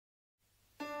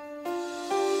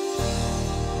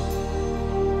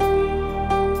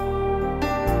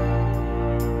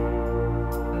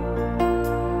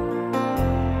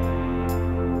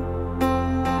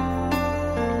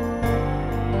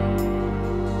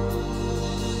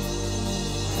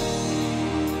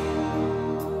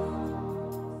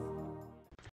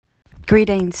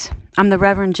Greetings. I'm the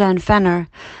Reverend Jen Fenner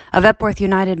of Epworth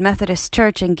United Methodist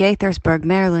Church in Gaithersburg,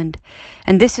 Maryland,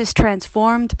 and this is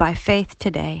Transformed by Faith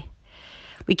Today.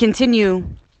 We continue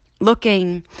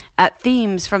looking at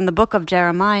themes from the book of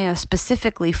Jeremiah,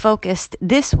 specifically focused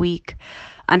this week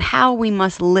on how we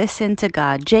must listen to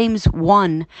God. James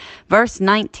 1, verse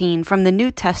 19 from the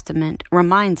New Testament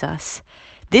reminds us,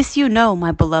 "This you know,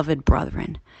 my beloved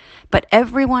brethren, but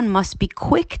everyone must be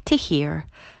quick to hear,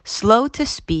 slow to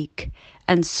speak,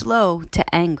 and slow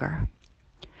to anger."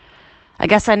 I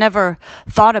guess I never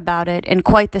thought about it in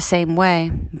quite the same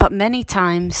way, but many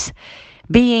times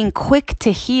being quick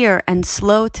to hear and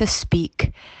slow to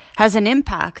speak has an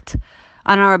impact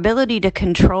on our ability to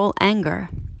control anger.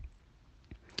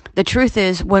 The truth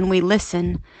is, when we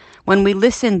listen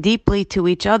deeply to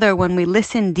each other, when we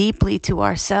listen deeply to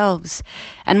ourselves,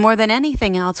 and more than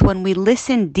anything else, when we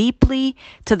listen deeply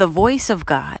to the voice of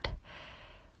God,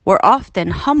 we're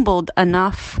often humbled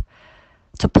enough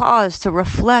to pause, to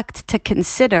reflect, to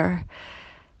consider,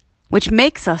 which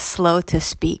makes us slow to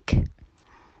speak.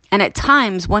 And at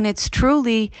times, when it's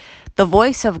truly the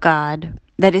voice of God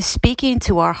that is speaking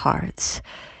to our hearts,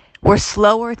 we're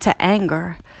slower to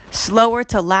anger, slower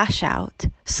to lash out,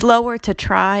 slower to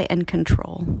try and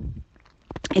control.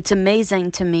 It's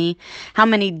amazing to me how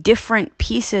many different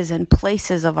pieces and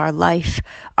places of our life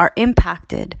are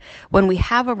impacted when we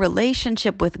have a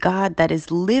relationship with God that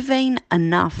is living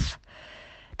enough,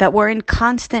 that we're in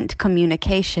constant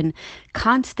communication,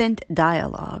 constant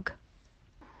dialogue.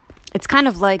 It's kind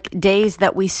of like days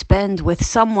that we spend with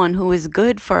someone who is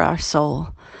good for our soul.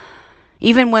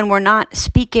 Even when we're not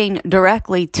speaking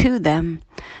directly to them,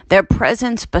 their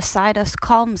presence beside us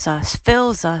calms us,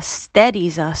 fills us,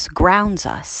 steadies us, grounds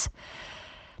us.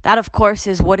 That, of course,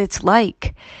 is what it's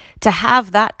like to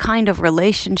have that kind of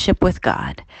relationship with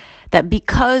God. That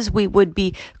because we would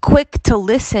be quick to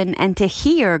listen and to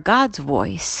hear God's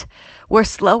voice, we're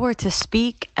slower to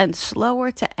speak and slower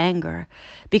to anger,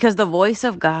 because the voice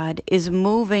of God is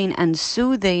moving and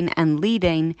soothing and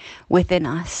leading within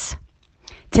us.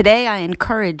 Today, I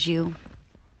encourage you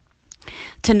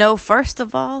to know, first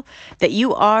of all, that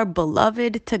you are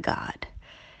beloved to God.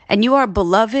 And you are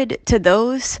beloved to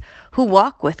those who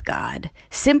walk with God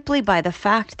simply by the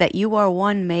fact that you are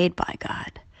one made by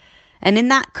God. And in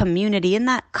that community, in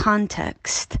that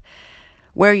context,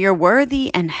 where you're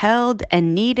worthy and held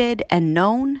and needed and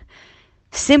known,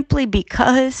 simply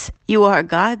because you are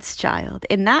God's child,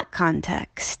 in that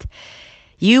context,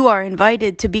 you are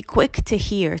invited to be quick to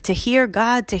hear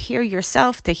God, to hear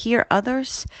yourself, to hear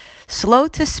others, slow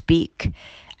to speak,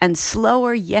 and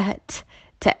slower yet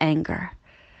to anger.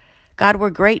 God, we're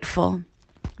grateful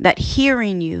that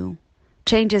hearing you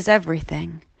changes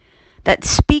everything, that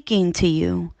speaking to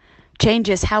you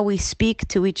changes how we speak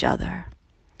to each other,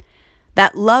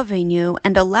 that loving you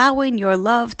and allowing your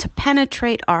love to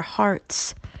penetrate our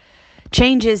hearts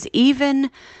changes even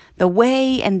the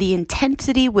way and the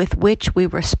intensity with which we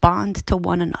respond to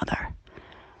one another.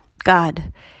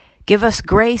 God, give us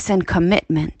grace and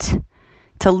commitment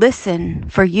to listen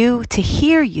for you, to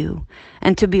hear you,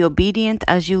 and to be obedient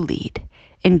as you lead.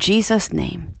 In Jesus'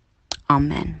 name,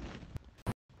 amen.